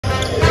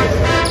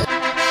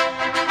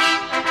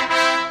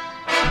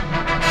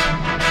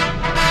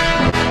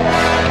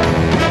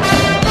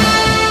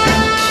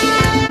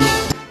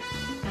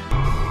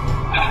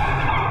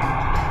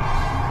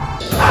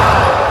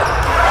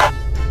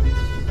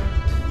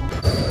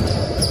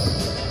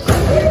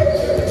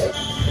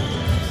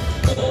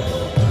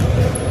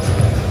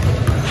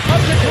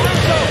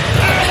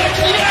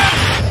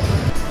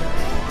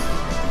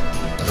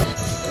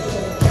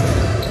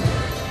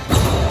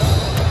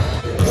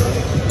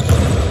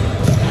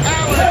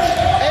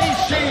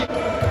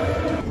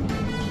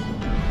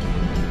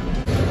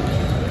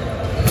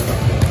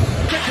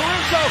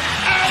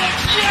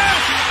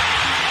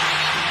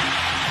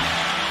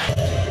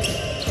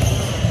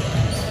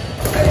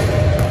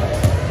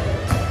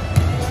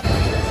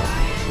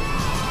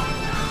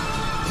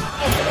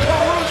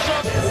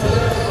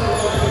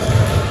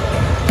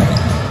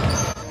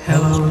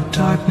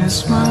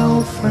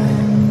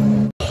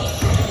friend.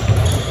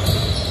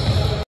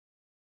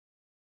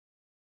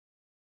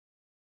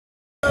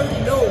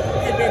 You know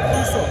Headband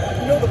Caruso.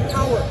 You know the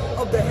power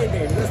of the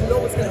headband. You just know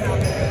what's gonna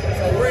happen.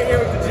 So we're in here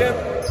with the gym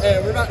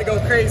and we're about to go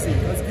crazy.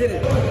 Let's get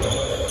it.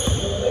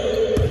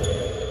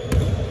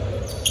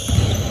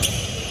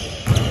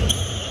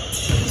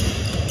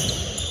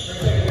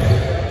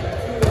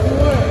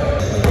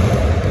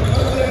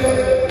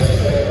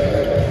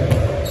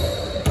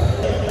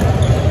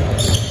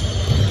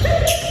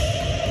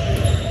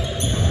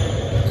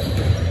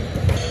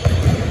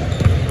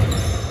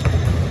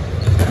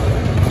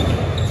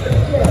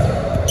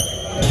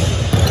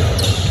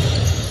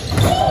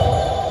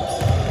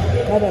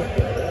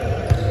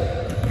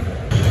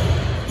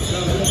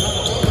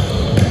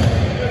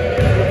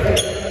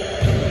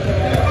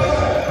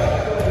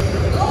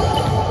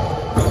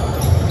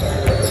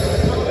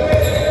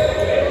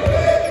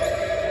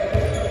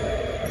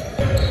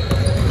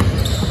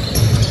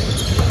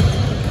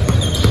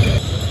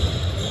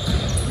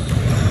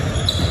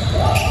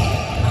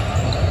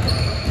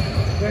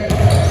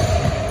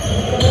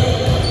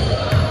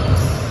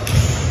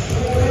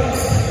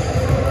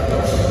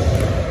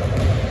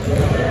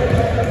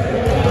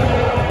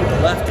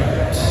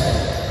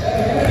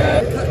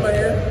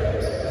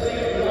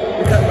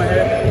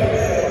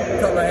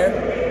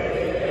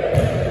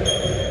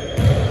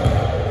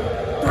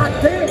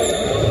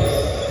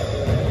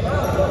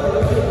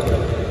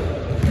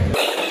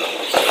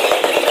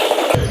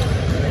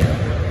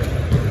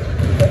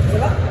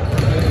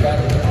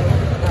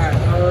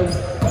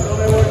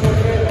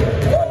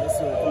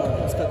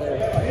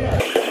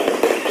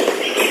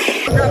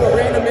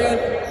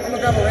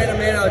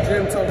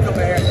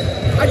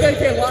 I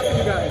dedicate a lot for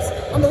you guys.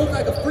 I'm gonna look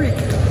like a freak. I'm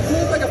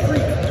gonna look like a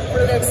freak for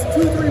the next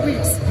 2-3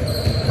 weeks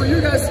for you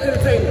guys'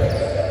 entertainment.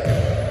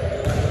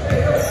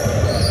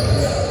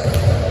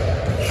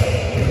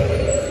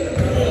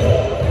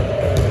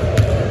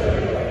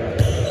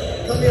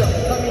 Cut me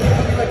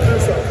like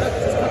Caruso.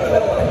 Just cut the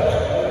middle line.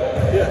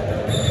 Yeah.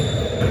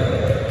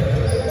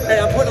 Hey,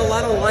 I'm putting a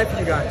lot on the line for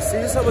you guys. See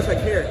just how much I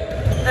care.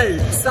 Hey,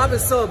 stop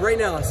and sub right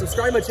now.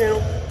 Subscribe my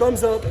channel.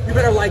 Thumbs up. You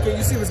better like it.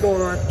 You see what's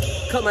going on.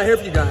 Cut my hair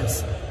for you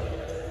guys.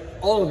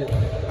 All of it.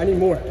 I need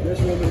more.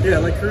 Yeah,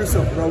 like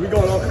Caruso, bro. We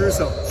going all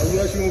Caruso.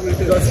 Let's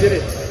get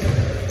it.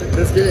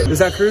 Let's get it. Is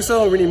that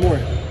Caruso or we need more?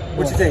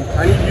 What you think?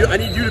 I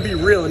need you to be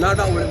real and not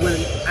about what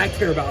I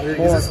care about.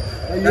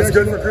 That's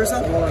good for Caruso?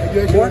 More?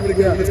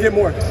 Yeah, let's get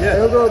more.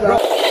 Yeah. Bro.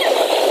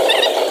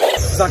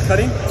 It's not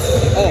cutting?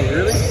 Oh,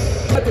 really?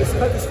 Cut this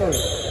for me.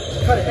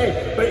 Cut it.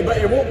 Hey, but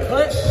it won't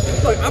cut.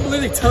 Look, I'm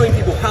literally telling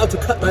people how to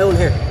cut my own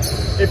hair.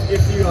 If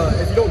you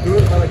don't do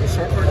it by like the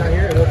sharp part down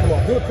here, it won't come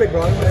off. Do it quick,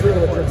 bro. I'm gonna do it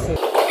with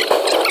the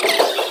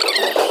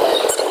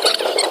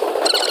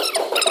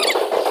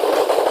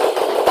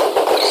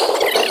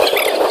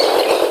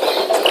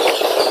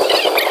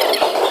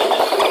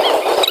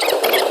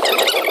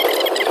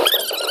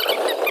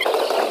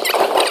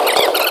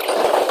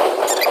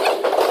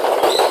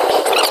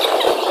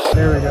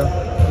There we go.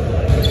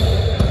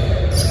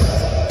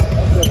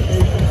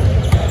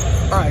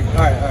 All right.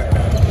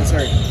 Let's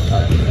hurry. All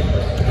right.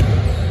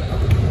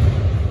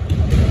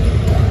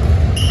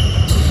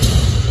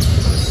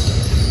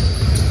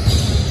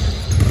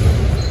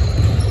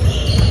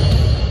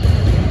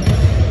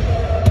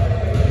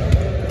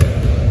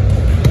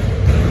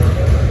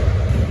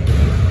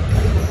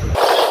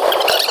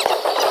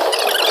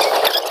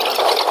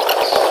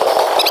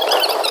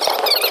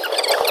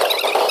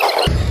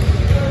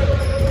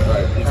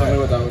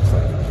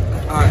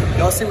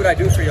 Y'all see what I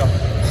do for y'all.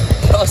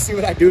 Y'all see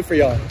what I do for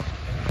y'all.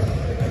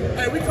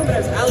 Hey, we coming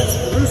as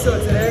Caruso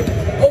today.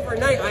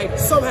 Overnight, I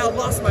somehow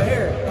lost my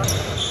hair.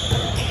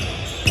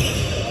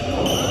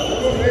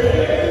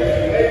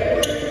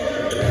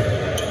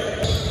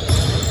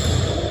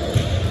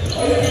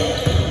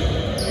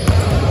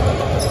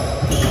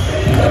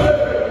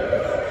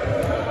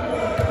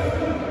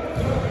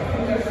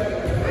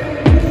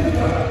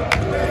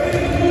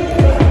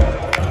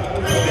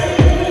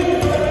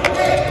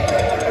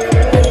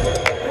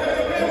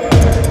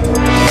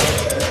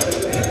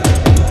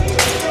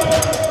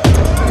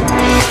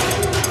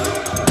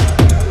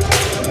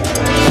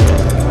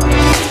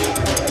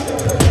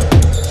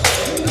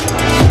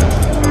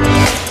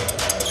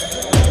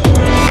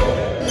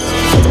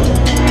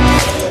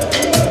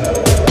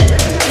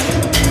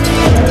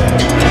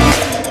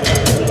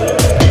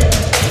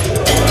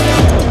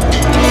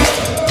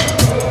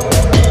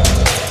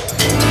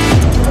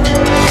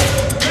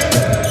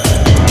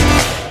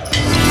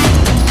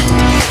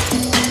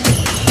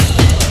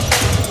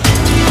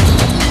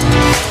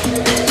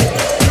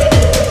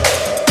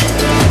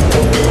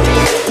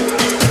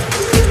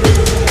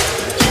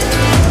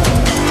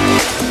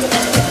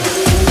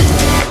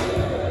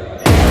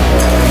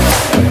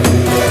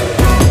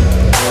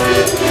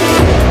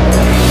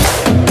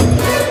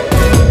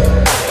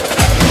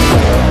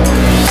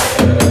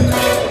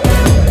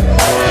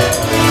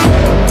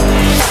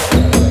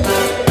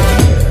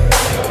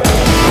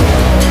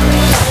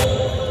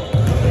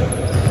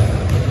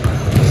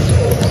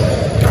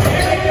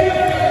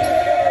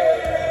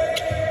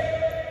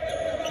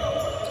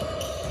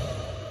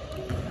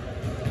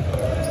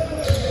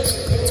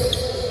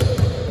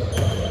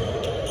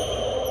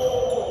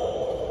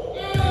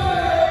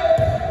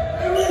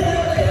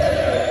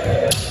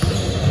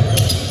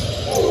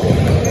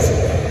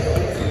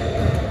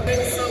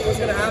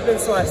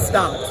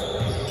 stopped.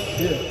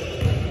 Yeah.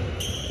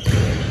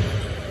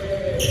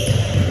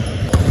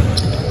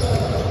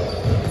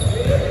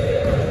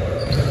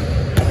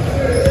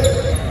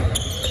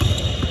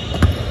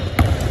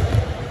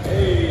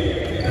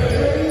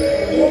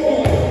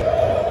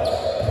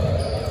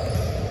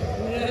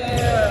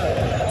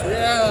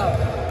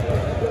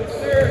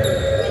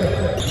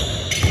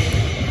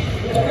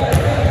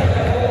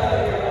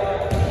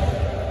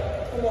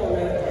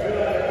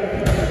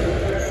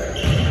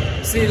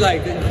 See,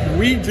 like,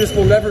 we just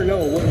will never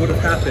know what would have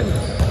happened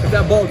if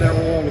that ball never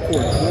went on the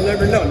court. We'll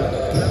never know.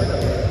 We'll never know.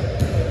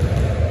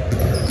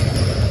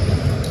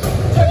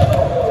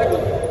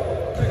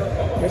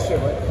 Good shit,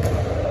 right?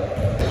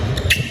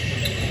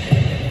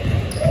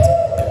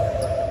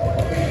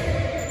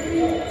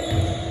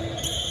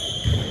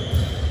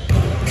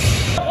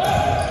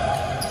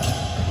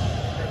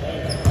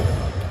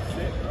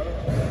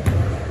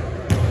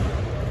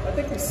 I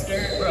think we're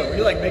scared, bro.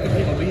 We're like making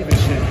people leave and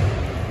shit.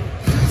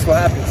 That's what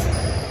happens.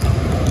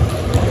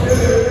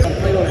 I'm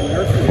playing on a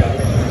nursery out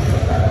here.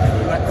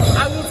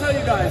 I will tell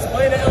you guys,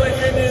 playing at LA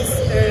Fitness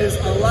is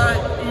a lot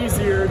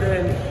easier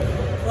than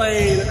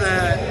playing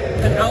at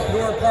an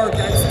outdoor park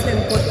that's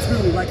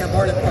 10'2", like at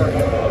Barnett Park.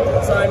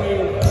 So I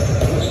mean,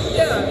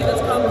 yeah, I mean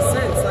that's common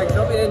sense. Like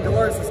jumping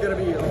indoors is gonna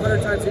be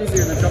 100 times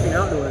easier than jumping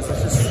outdoors.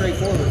 It's just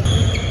straightforward.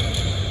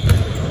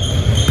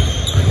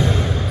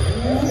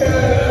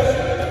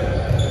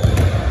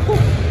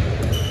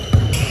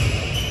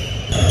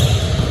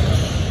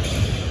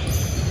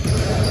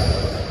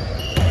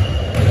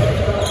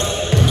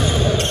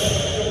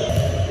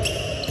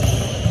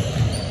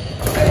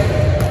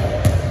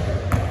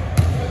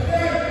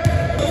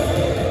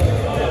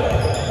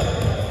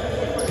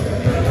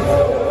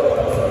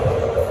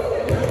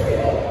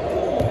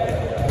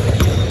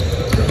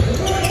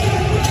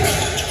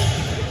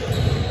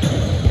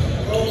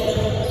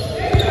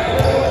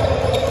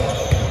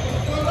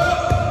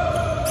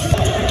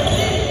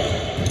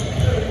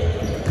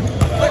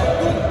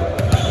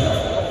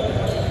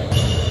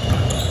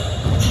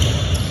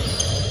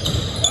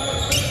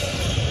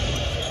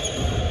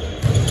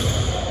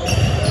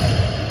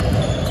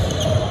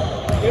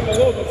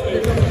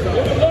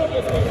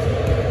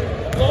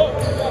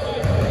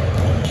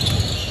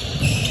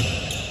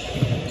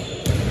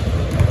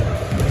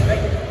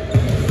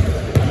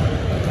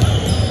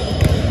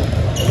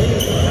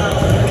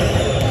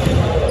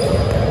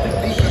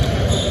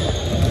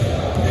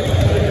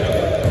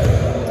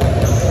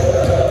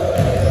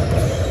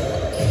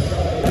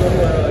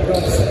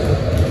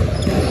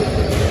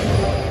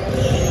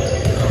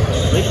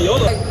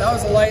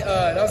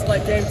 That was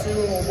like game 2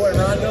 with my boy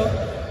Rondo,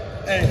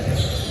 and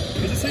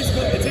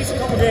it takes a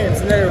couple games,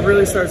 and then it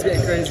really starts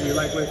getting crazy.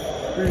 Like we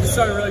just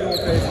started really going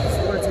crazy.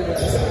 So 1 or 2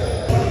 games.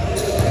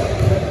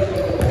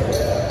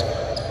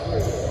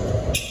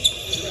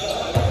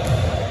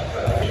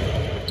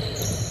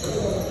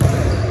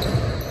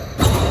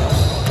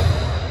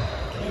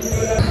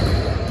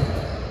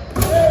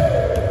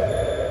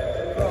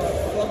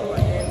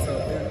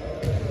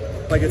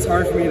 Like it's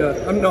hard for me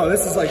to. No,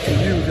 this is like for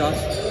you, Josh.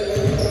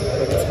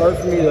 Like it's hard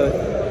for me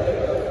to.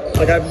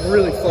 Like I've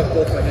really fucked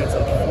both my hands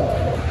up.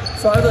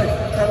 So I like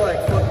kind of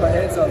like fucked my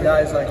hands up,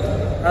 guys. Like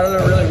I don't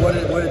know really what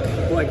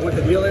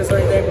the deal is or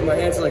anything, but my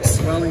hands are like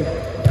swelling.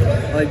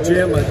 Like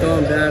jam my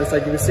thumb, Dad. It's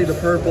like you can see the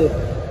purple.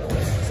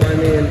 So I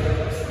mean,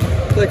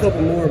 play a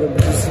couple more, but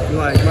just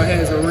like my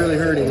hands are really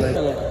hurting. Like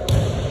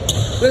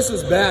this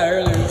was bad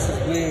earlier. This is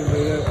bleeding, but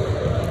yeah,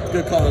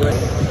 good call, right?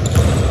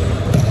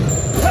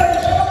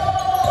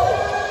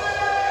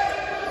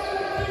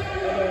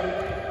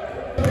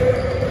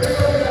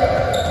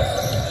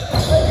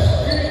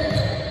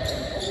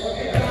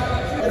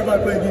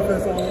 Play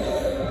defense on him.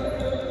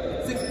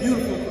 6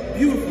 beautiful,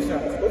 beautiful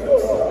shots.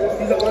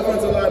 He's an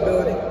offensive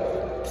liability.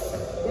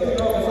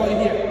 That's all you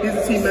hear. He's a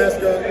team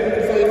mascot.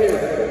 That's all you hear.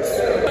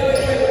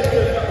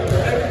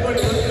 Everybody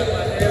looking at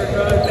my hair,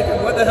 bro, thinking,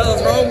 what the hell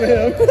is wrong with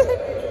him?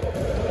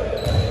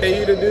 Hey,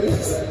 you to do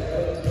this?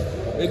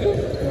 They do.